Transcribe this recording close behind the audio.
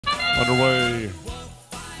Underway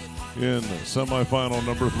in semifinal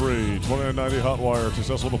number 3, 2990 hot wire,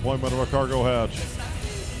 successful deployment of a cargo hatch.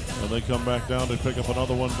 And they come back down to pick up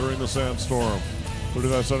another one during the sandstorm.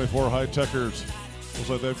 3974 high techers. Looks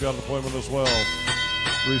like they've got deployment as well.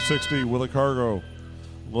 360 with a cargo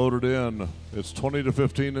loaded in. It's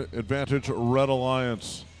 20-15 advantage Red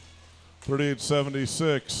Alliance.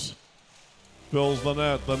 3876 fills the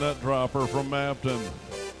net dropper from Mapton.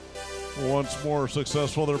 Once more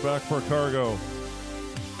successful, they're back for cargo.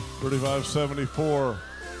 3574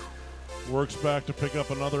 works back to pick up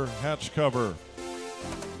another hatch cover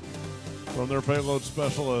from their payload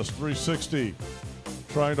specialist. 360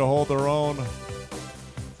 trying to hold their own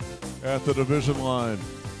at the division line.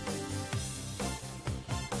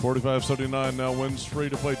 4579 now wins free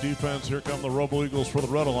to play defense. Here come the Robo Eagles for the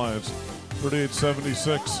Red Alliance.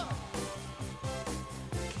 3876.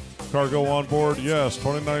 Cargo on board, yes.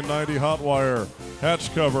 2990 hot wire.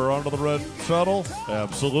 Hatch cover onto the red shuttle.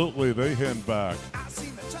 Absolutely, they hand back.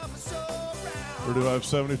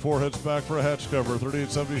 3574 heads back for a hatch cover.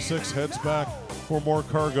 3876 heads back for more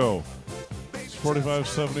cargo. It's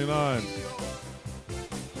 4579.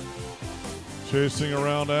 Chasing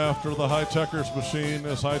around after the high-techers machine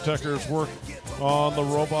as high-techers work on the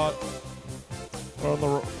robot,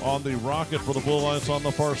 on the rocket for the Blue Alliance on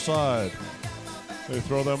the far side. They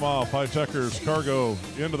throw them off. High-techers, cargo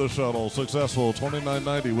into the shuttle. Successful.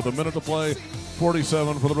 2990 with a minute to play.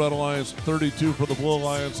 47 for the Red Alliance. 32 for the Blue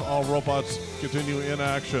Alliance. All robots continue in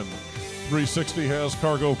action. 360 has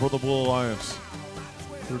cargo for the Blue Alliance.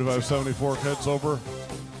 3574 heads over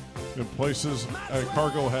and places a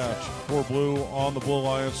cargo hatch for Blue on the Blue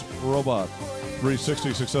Alliance robot.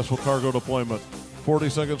 360 successful cargo deployment. 40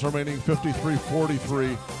 seconds remaining.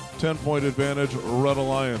 53-43. 10-point advantage Red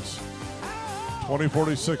Alliance.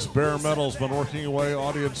 2046 Bare Metal's been working away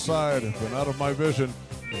audience side, been out of my vision.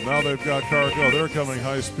 And now they've got cargo. They're coming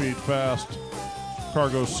high speed, fast.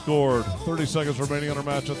 Cargo scored. 30 seconds remaining on our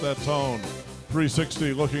match at that tone.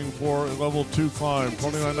 360 looking for a level 2 climb.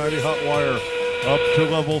 2990 hot wire up to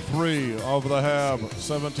level 3 of the HAB.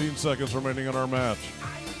 17 seconds remaining on our match.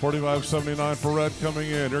 4579 for Red coming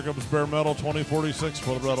in. Here comes Bare Metal. 2046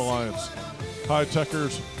 for the Red Alliance. High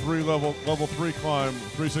techers, level 3 climb.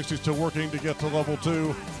 360 still working to get to level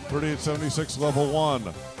 2. 3876 level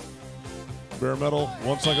 1. Bare Metal,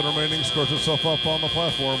 1 second remaining, scores itself up on the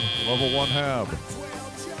platform. Level 1 HAB.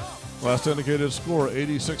 Last indicated score,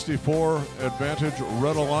 80-64, advantage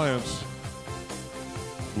Red Alliance.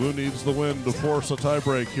 Blue needs the win to force a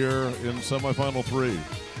tiebreak here in semifinal 3.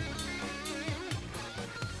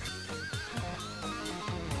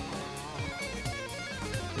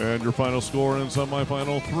 And your final score in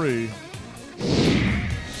semifinal 3.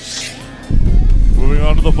 Moving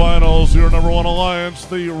on to the finals, your number 1 alliance,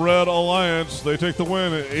 the Red Alliance. They take the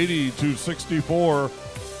win at 80-64.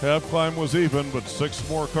 Half climb was even, but 6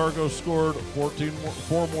 more cargo scored,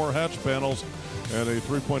 4 more hatch panels, and a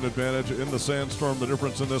 3-point advantage in the sandstorm, the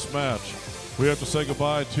difference in this match. We have to say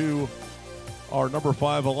goodbye to our number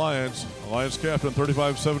 5 alliance, Alliance Captain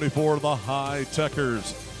 3574, the High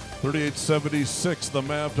Techers. 3876, the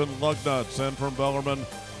Mapton Lugnuts, and from Bellarmine,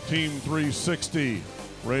 Team 360,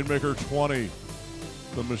 Rainmaker 20,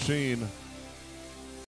 the Machine,